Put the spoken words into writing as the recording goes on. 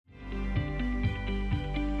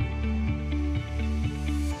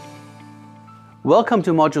Welcome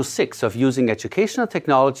to Module 6 of Using Educational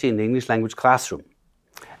Technology in the English Language Classroom.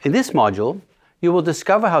 In this module, you will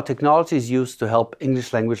discover how technology is used to help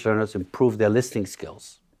English language learners improve their listening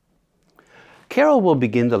skills. Carol will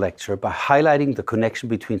begin the lecture by highlighting the connection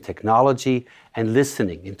between technology and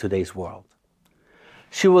listening in today's world.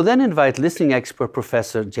 She will then invite listening expert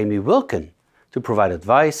Professor Jamie Wilken to provide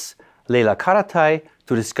advice, Leila Karatay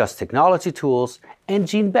to discuss technology tools, and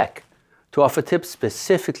Jean Beck to offer tips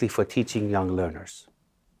specifically for teaching young learners.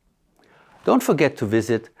 Don't forget to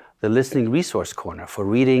visit the Listening Resource Corner for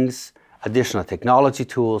readings, additional technology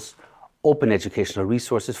tools, open educational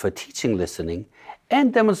resources for teaching listening,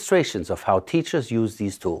 and demonstrations of how teachers use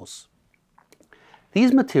these tools.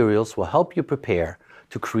 These materials will help you prepare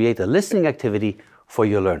to create a listening activity for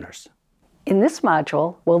your learners. In this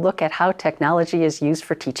module, we'll look at how technology is used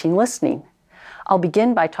for teaching listening. I'll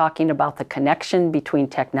begin by talking about the connection between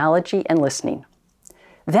technology and listening.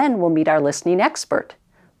 Then we'll meet our listening expert,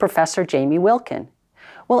 Professor Jamie Wilken.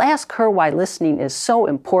 We'll ask her why listening is so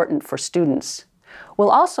important for students.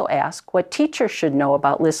 We'll also ask what teachers should know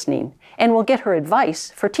about listening, and we'll get her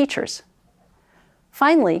advice for teachers.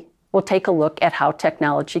 Finally, we'll take a look at how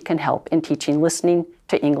technology can help in teaching listening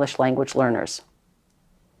to English language learners.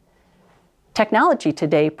 Technology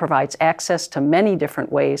today provides access to many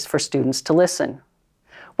different ways for students to listen.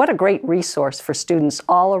 What a great resource for students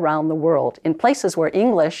all around the world in places where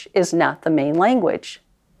English is not the main language.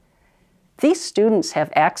 These students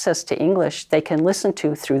have access to English they can listen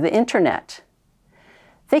to through the internet.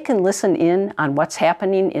 They can listen in on what's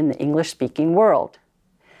happening in the English-speaking world.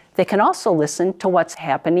 They can also listen to what's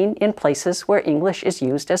happening in places where English is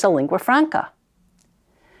used as a lingua franca.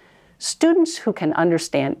 Students who can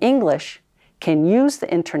understand English can use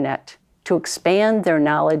the internet to expand their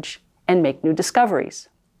knowledge and make new discoveries.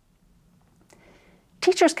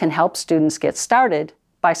 Teachers can help students get started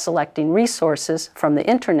by selecting resources from the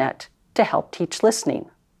internet to help teach listening.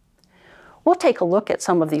 We'll take a look at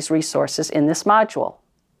some of these resources in this module.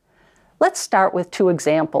 Let's start with two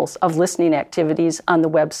examples of listening activities on the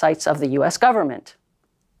websites of the U.S. government.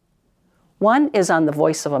 One is on the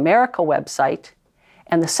Voice of America website,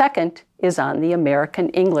 and the second is on the American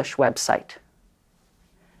English website.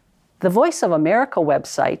 The Voice of America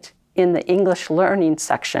website, in the English Learning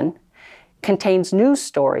section, contains news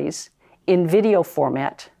stories in video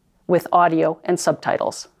format with audio and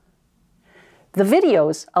subtitles. The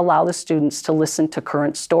videos allow the students to listen to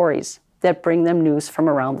current stories that bring them news from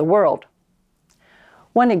around the world.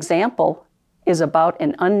 One example is about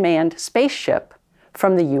an unmanned spaceship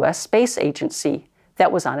from the U.S. Space Agency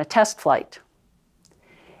that was on a test flight.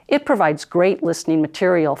 It provides great listening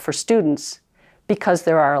material for students because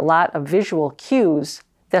there are a lot of visual cues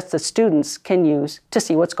that the students can use to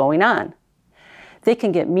see what's going on. They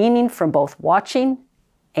can get meaning from both watching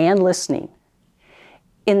and listening.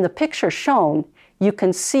 In the picture shown, you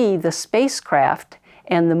can see the spacecraft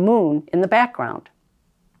and the moon in the background.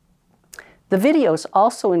 The videos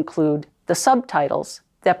also include the subtitles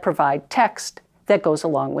that provide text that goes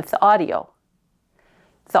along with the audio.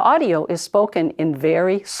 The audio is spoken in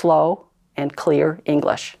very slow and clear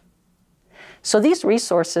English. So these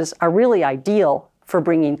resources are really ideal for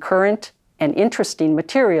bringing current and interesting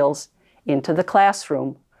materials into the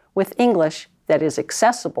classroom with English that is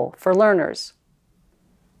accessible for learners.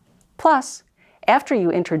 Plus, after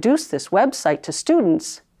you introduce this website to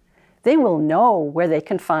students, they will know where they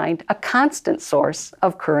can find a constant source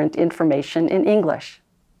of current information in English.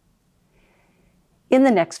 In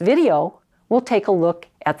the next video, we'll take a look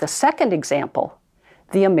at the second example,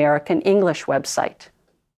 the American English website.